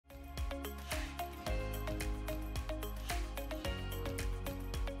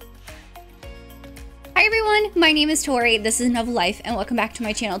Hi everyone, my name is Tori, this is Novel Life, and welcome back to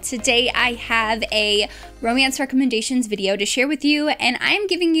my channel. Today I have a romance recommendations video to share with you, and I am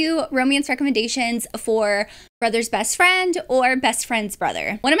giving you romance recommendations for brother's best friend or best friend's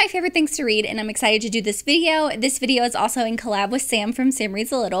brother. One of my favorite things to read, and I'm excited to do this video. This video is also in collab with Sam from Sam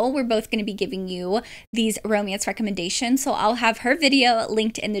Reads a Little. We're both going to be giving you these romance recommendations, so I'll have her video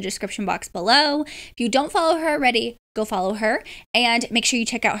linked in the description box below. If you don't follow her already, go follow her and make sure you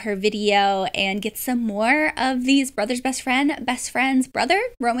check out her video and get some more of these brother's best friend, best friend's brother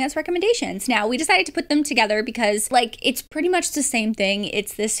romance recommendations. Now, we decided to put them together because, like, it's pretty much the same thing.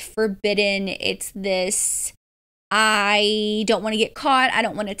 It's this forbidden, it's this I don't want to get caught, I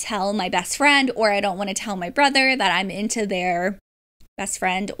don't want to tell my best friend, or I don't want to tell my brother that I'm into their best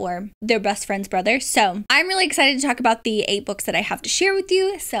friend or their best friend's brother. So I'm really excited to talk about the 8 books that I have to share with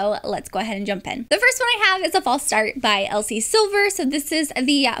you. So let's go ahead and jump in. The first one I have is A False Start by Elsie Silver. So this is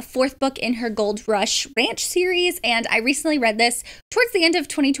the 4th book in her Gold Rush Ranch series, and I recently read this towards the end of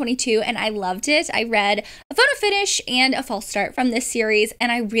 2022 and I loved it. I read A Photo Finish and A False Start from this series,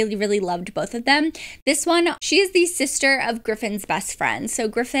 and I really loved both of them. This one, she is the sister of Griffin's best friend. So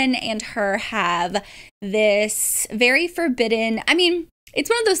Griffin and her have this very forbidden, I mean, it's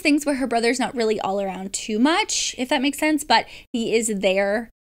one of those things where her brother's not really all around too much, if that makes sense, but he is there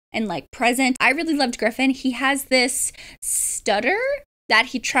and like present. I really loved Griffin. He has this stutter that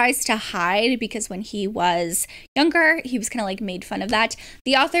he tries to hide because when he was younger, he was kind of like made fun of that.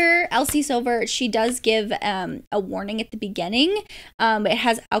 The author, Elsie Silver, she does give a warning at the beginning. It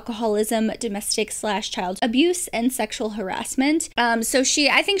has alcoholism, domestic/child abuse, and sexual harassment. So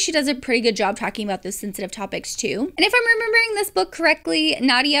I think she does a pretty good job talking about those sensitive topics too. And if I'm remembering this book correctly,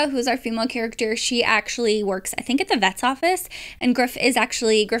 Nadia, who's our female character, she actually works, I think, at the vet's office, and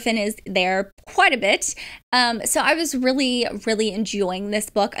Griffin is there quite a bit. So I was really enjoying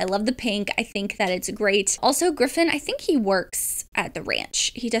this book. I love the pink. I think that it's great. Also, Griffin, I think he works at the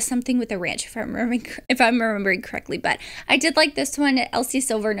ranch. He does something with the ranch, if I'm remembering correctly. But I did like this one. Elsie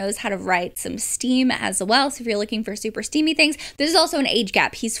Silver knows how to write some steam as well. So if you're looking for super steamy things, there's also an age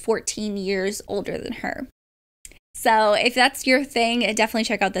gap. He's 14 years older than her. So if that's your thing, definitely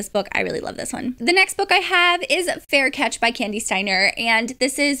check out this book. I really love this one. The next book I have is Fair Catch by Candy Steiner, and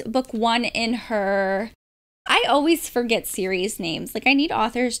this is book 1 in her, I always forget series names. Like, I need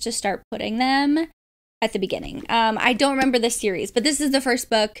authors to start putting them at the beginning. I don't remember the series, but this is the first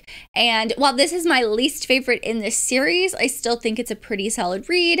book, and while this is my least favorite in this series, I still think it's a pretty solid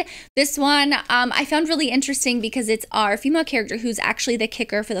read. This one I found really interesting because it's our female character who's actually the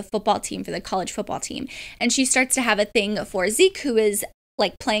kicker for the football team, for the college football team, and she starts to have a thing for Zeke, who is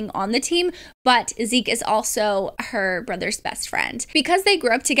like playing on the team, but Zeke is also her brother's best friend. Because they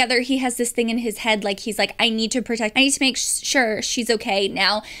grew up together, he has this thing in his head, like he's like, I need to make sure she's okay.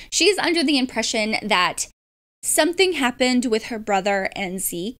 Now, she's under the impression that something happened with her brother and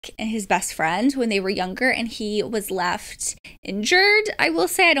Zeke and his best friend when they were younger, and he was left injured. I will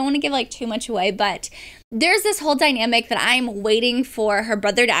say, I don't want to give like too much away, but there's this whole dynamic that I'm waiting for her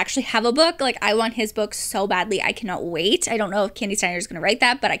brother to actually have a book. Like, I want his book so badly. I cannot wait. I don't know if Candy Steiner is going to write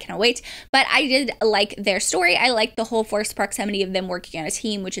that, but I cannot wait. But I did like their story. I like the whole forced proximity of them working on a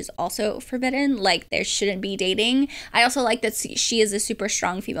team, which is also forbidden. Like, there shouldn't be dating. I also like that she is a super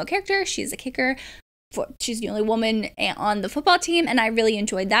strong female character. She's a kicker. She's the only woman on the football team, and I really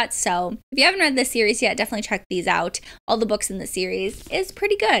enjoyed that. So if you haven't read this series yet, definitely check these out. All the books in the series is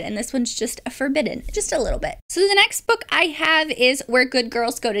pretty good, and this one's just forbidden, just a little bit. So the next book I have is Where Good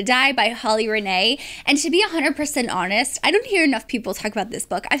Girls Go to Die by Holly Renee, and to be 100% honest, I don't hear enough people talk about this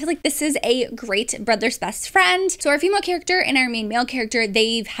book. I feel like this is a great brother's best friend. So our female character and our main male character,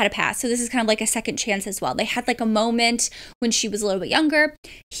 they've had a past, so this is kind of like a second chance as well. They had like a moment when she was a little bit younger.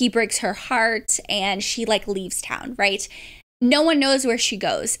 He breaks her heart, and she like leaves town, right? No one knows where she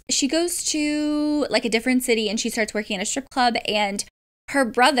goes. She goes to like a different city, and she starts working at a strip club, and her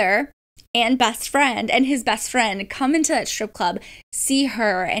brother and best friend and his best friend come into that strip club, see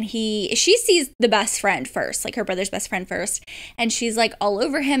her, and she sees the best friend first, like her brother's best friend first, and she's like all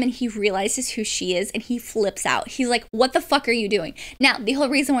over him, and he realizes who she is, and he flips out. He's like, what the fuck are you doing? Now, the whole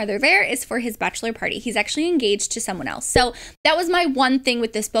reason why they're there is for his bachelor party. He's actually engaged to someone else. So that was my one thing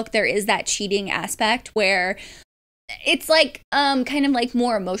with this book. There is that cheating aspect where it's like kind of like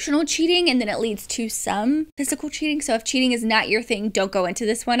more emotional cheating, and then it leads to some physical cheating. So if cheating is not your thing, don't go into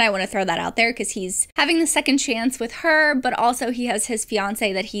this one. I want to throw that out there because he's having the second chance with her, but also he has his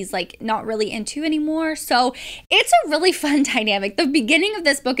fiance that he's like not really into anymore. So it's a really fun dynamic. The beginning of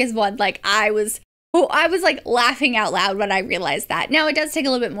this book is one like I was Oh, I was like laughing out loud when I realized that. Now it does take a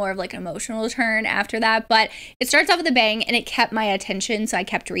little bit more of like an emotional turn after that, but it starts off with a bang and it kept my attention, so I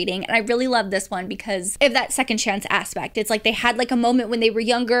kept reading. And I really love this one because of that second chance aspect. It's like they had like a moment when they were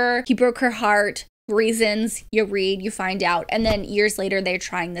younger, he broke her heart, reasons, you read, you find out, and then years later they're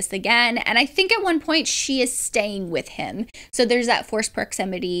trying this again, and I think at one point she is staying with him, so there's that forced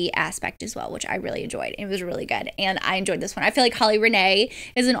proximity aspect as well, which I really enjoyed. It was really good, and I enjoyed this one. I feel like Holly Renee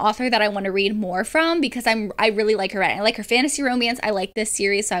is an author that I want to read more from because I really like her writing. I like her fantasy romance, I like this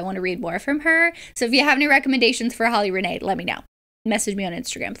series, so I want to read more from her. So if you have any recommendations for Holly Renee, let me know. Message me on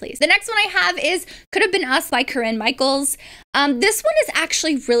Instagram, please. The next one I have is Could Have Been Us by Corinne Michaels. This one is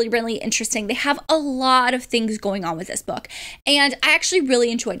actually really, really interesting. They have a lot of things going on with this book, and I actually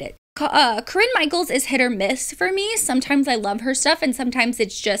really enjoyed it. Corinne Michaels is hit or miss for me. Sometimes I love her stuff, and sometimes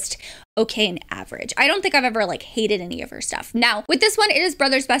it's just okay and average. I don't think I've ever like hated any of her stuff. Now, with this one, it is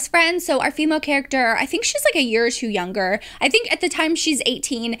brother's best friend. So our female character, I think she's like a year or two younger. I think at the time she's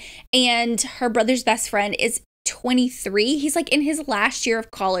 18, and her brother's best friend is 23. He's like in his last year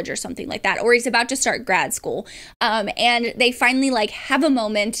of college or something like that, or he's about to start grad school. And they finally like have a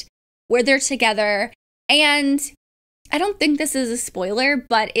moment where they're together, and I don't think this is a spoiler,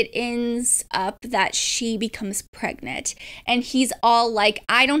 but it ends up that she becomes pregnant, and he's all like,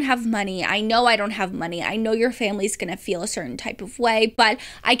 I don't have money. I know I don't have money. I know your family's gonna feel a certain type of way, but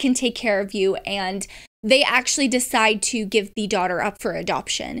I can take care of you. And they actually decide to give the daughter up for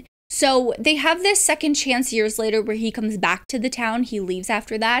adoption. So they have this second chance years later where he comes back to the town. He leaves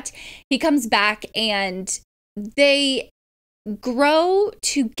after that. He comes back and they grow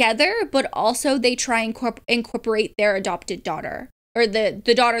together, but also they try and incorporate their adopted daughter, or the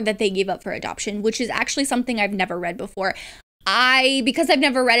daughter that they gave up for adoption, which is actually something I've never read before. Because I've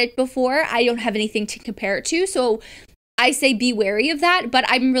never read it before, I don't have anything to compare it to. So I say be wary of that, but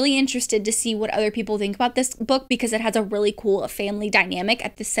I'm really interested to see what other people think about this book because it has a really cool family dynamic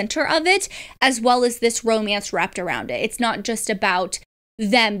at the center of it, as well as this romance wrapped around it. It's not just about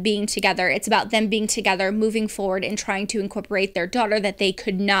them being together. It's about them being together, moving forward, and trying to incorporate their daughter that they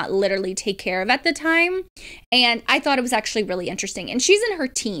could not literally take care of at the time. And I thought it was actually really interesting. And she's in her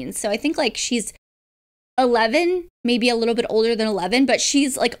teens, so I think like she's 11, maybe a little bit older than 11, but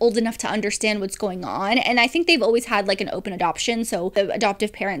she's like old enough to understand what's going on. And I think they've always had like an open adoption. So the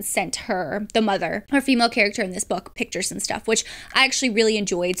adoptive parents sent her, the mother, her female character in this book, pictures and stuff, which I actually really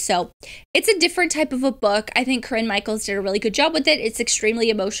enjoyed. So it's a different type of a book. I think Corinne Michaels did a really good job with it. It's extremely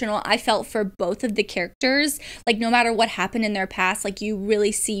emotional. I felt for both of the characters, like no matter what happened in their past, like you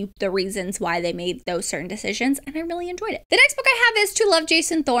really see the reasons why they made those certain decisions. And I really enjoyed it. The next book I have is To Love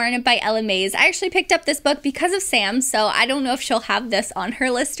Jason Thorne by Ella Mays. I actually picked up this book because of Sam. So I don't know if she'll have this on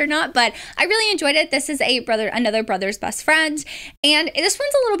her list or not, but I really enjoyed it. This is another brother's best friend. And this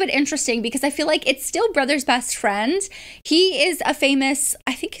one's a little bit interesting because I feel like it's still brother's best friend. He is I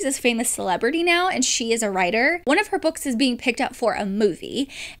think he's a famous celebrity now, and she is a writer. One of her books is being picked up for a movie.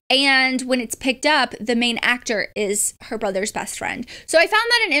 And when it's picked up, the main actor is her brother's best friend. So I found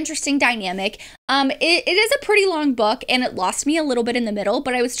that an interesting dynamic. It is a pretty long book, and it lost me a little bit in the middle,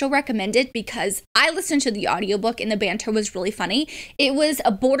 but I would still recommend it because I listened to the audiobook and the banter was really funny. It was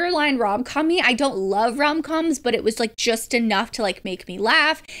a borderline rom-com-y. I don't love rom-coms, but it was like just enough to like make me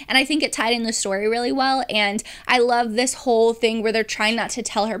laugh. And I think it tied in the story really well. And I love this whole thing where they're trying not to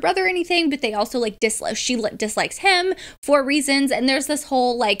tell her brother anything, but they also like she dislikes him for reasons. And there's this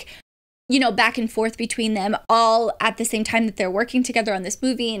whole like, you know, back and forth between them all at the same time that they're working together on this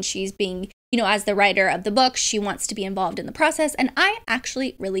movie, and she's being, you know, as the writer of the book, she wants to be involved in the process, and I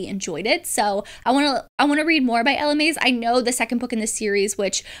actually really enjoyed it. So I want to read more by Ella Mays. I know the second book in this series,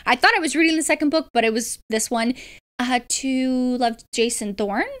 which I thought I was reading the second book, but it was this one, To Love Jason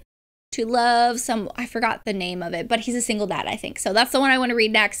Thorne. I forgot the name of it, but he's a single dad, I think. So that's the one I want to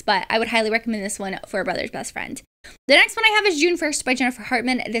read next, but I would highly recommend this one for a brother's best friend. The next one I have is June 1st by Jennifer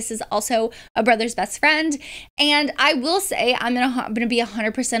Hartman. This is also a brother's best friend. And I will say, I'm gonna be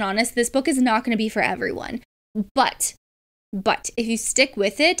 100% honest, this book is not going to be for everyone. But if you stick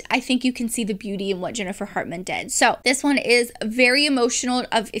with it, I think you can see the beauty in what Jennifer Hartman did. So this one is very emotional.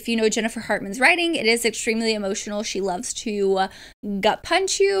 If you know Jennifer Hartman's writing, it is extremely emotional. She loves to gut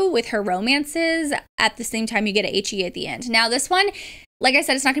punch you with her romances. At the same time, you get a HE at the end. Now this one, like I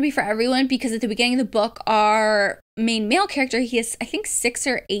said, it's not going to be for everyone because at the beginning of the book, our main male character, he is, I think, 6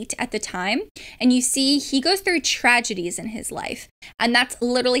 or 8 at the time. And you see he goes through tragedies in his life. And that's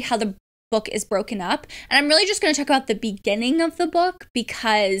literally how the book is broken up. And I'm really just going to talk about the beginning of the book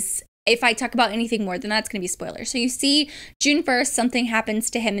because if I talk about anything more than that, it's going to be spoiler. So you see June 1st, something happens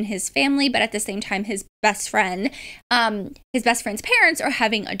to him and his family, but at the same time, his best friend's parents are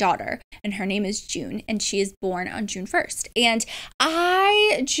having a daughter, and her name is June, and she is born on June 1st. And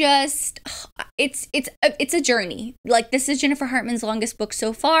I just, it's a journey. Like, this is Jennifer Hartman's longest book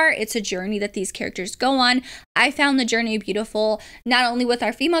so far. It's a journey that these characters go on. I found the journey beautiful, not only with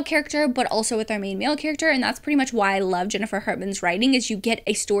our female character, but also with our main male character. And that's pretty much why I love Jennifer Hartman's writing, is you get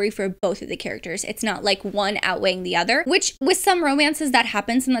a story for both of the characters. It's not like one outweighing the other, which with some romances that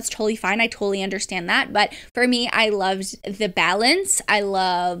happens, and that's totally fine. I totally understand that. But for me, I loved the balance. I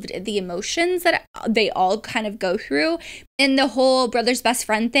loved the emotions that they all kind of go through. And the whole brother's best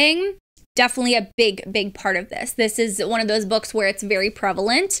friend thing, definitely a big part of this. This is one of those books where it's very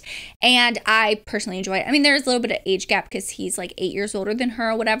prevalent, and I personally enjoy it. I mean, there's a little bit of age gap because he's like 8 years older than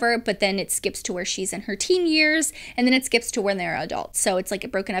her or whatever, but then it skips to where she's in her teen years, and then it skips to when they're adults. So it's like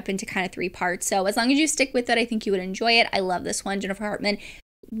broken up into kind of 3 parts. So as long as you stick with it, I think you would enjoy it. I love this one. Jennifer Hartman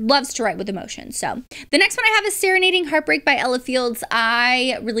loves to write with emotion. So the next one I have is Serenading Heartbreak by Ella Fields.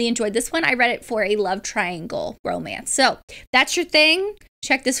 I really enjoyed this one. I read it for a love triangle romance. So that's your thing.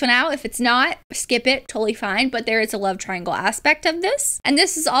 Check this one out. If it's not, skip it, totally fine. But there is a love triangle aspect of this. And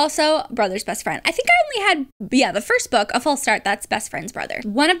this is also brother's best friend. I think I only had, the first book, A False Start, that's best friend's brother.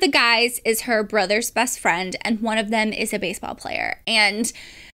 One of the guys is her brother's best friend, and one of them is a baseball player. And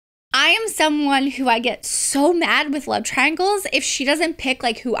I am someone who I get so mad with love triangles if she doesn't pick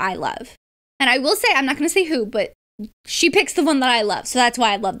like who I love. And I will say, I'm not going to say who, but she picks the one that I love. So that's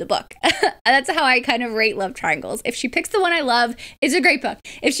why I love the book. That's how I kind of rate love triangles. If she picks the one I love, it's a great book.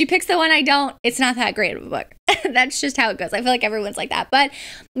 If she picks the one I don't, it's not that great of a book. That's just how it goes. I feel like everyone's like that. But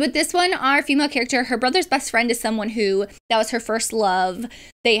with this one, our female character, her brother's best friend is someone who, that was her first love.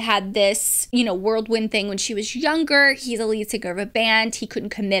 They had this, whirlwind thing when she was younger. He's a lead singer of a band. He couldn't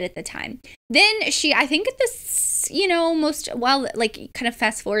commit at the time. Then I think at this, kind of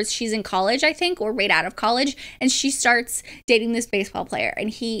fast forwards, she's in college, I think, or right out of college. And she starts dating this baseball player. And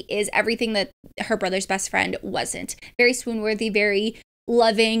he is everything that her brother's best friend wasn't. Very swoon-worthy, very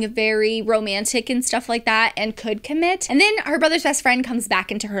loving, very romantic and stuff like that, and could commit. And then her brother's best friend comes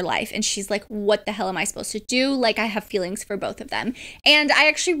back into her life, and she's like, what the hell am I supposed to do? Like, I have feelings for both of them. And I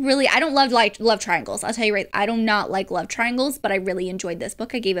actually I don't love love triangles. I'll tell you right, I do not like love triangles, but I really enjoyed this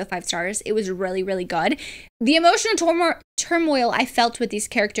book. I gave it 5 stars. It was really, really good. The emotional turmoil I felt with these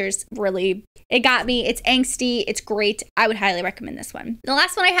characters, really, it got me. It's angsty. It's great. I would highly recommend this one. The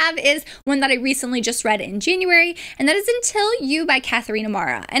last one I have is one that I recently just read in January, and that is Until You by Catherine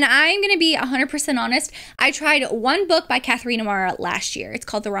Amara. And I'm going to be 100% honest. I tried one book by Catherine Amara last year. It's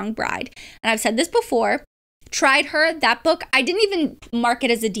called The Wrong Bride. And I've said this before. Tried her. That book, I didn't even mark it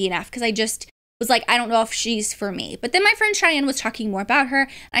as a DNF because I just was like, I don't know if she's for me. But then my friend Cheyenne was talking more about her, and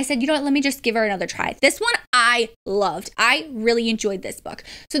I said, you know what, let me just give her another try. This one I loved. I really enjoyed this book.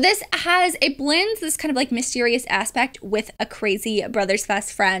 So this blends this kind of like mysterious aspect with a crazy brother's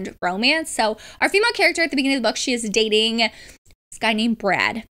best friend romance. So our female character at the beginning of the book, she is dating this guy named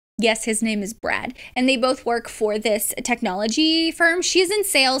Brad. Yes, his name is Brad. And they both work for this technology firm. She is in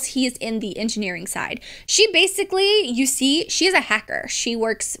sales. He is in the engineering side. She basically, she is a hacker. She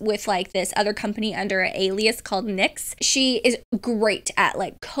works with like this other company under an alias called Nyx. She is great at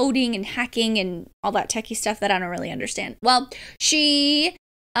like coding and hacking and all that techie stuff that I don't really understand. Well, she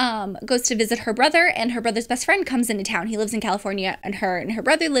goes to visit her brother, and her brother's best friend comes into town. He lives in California, and her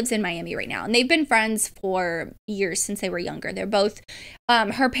brother lives in Miami right now. And they've been friends for years since they were younger. They're both,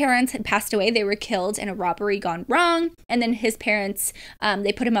 her parents had passed away. They were killed in a robbery gone wrong. And then his parents,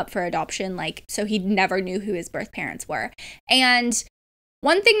 they put him up for adoption, so he never knew who his birth parents were. And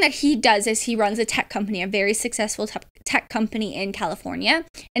one thing that he does is he runs a tech company, a very successful tech company in California.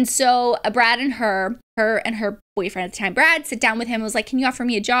 And so Brad and her and her boyfriend at the time, Brad, sit down with him and was like, can you offer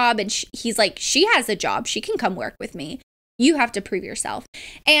me a job? And he's like, she has a job. She can come work with me. You have to prove yourself.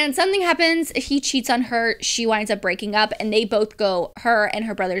 And something happens. He cheats on her. She winds up breaking up, and they both go, her and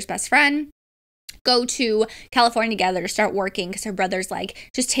her brother's best friend, go to California together to start working because her brother's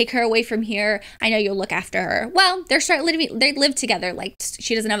like, just take her away from here. I know you'll look after her. Well, they live together. Like,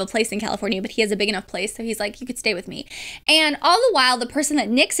 she doesn't have a place in California, but he has a big enough place. So he's like, you could stay with me. And all the while, the person that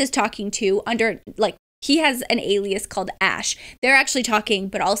Nyx is talking to he has an alias called Ash. They're actually talking,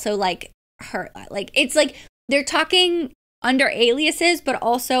 but also it's like they're talking under aliases, but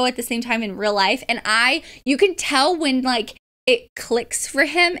also at the same time in real life. And you can tell when it clicks for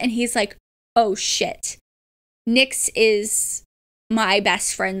him and he's like, oh shit, Nyx is my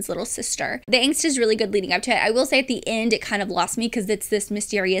best friend's little sister. The angst is really good leading up to it. I will say at the end, it kind of lost me because it's this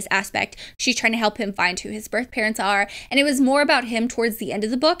mysterious aspect. She's trying to help him find who his birth parents are. And it was more about him towards the end of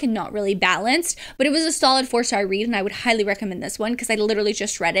the book and not really balanced. But it was a solid 4-star read, and I would highly recommend this one because I literally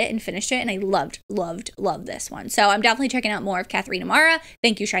just read it and finished it, and I loved this one. So I'm definitely checking out more of Katharine Amara.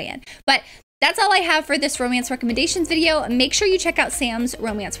 Thank you, Cheyenne. But that's all I have for this romance recommendations video. Make sure you check out Sam's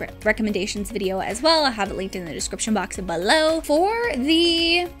romance recommendations video as well. I'll have it linked in the description box below. For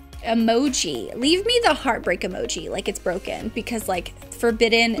the emoji, leave me the heartbreak emoji like it's broken, because like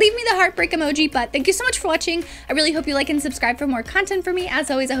forbidden. Leave me the heartbreak emoji. But thank you so much for watching. I really hope you like and subscribe for more content from me.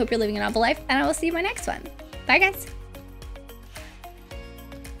 As always, I hope you're living a novel life, and I will see you in my next one. Bye guys.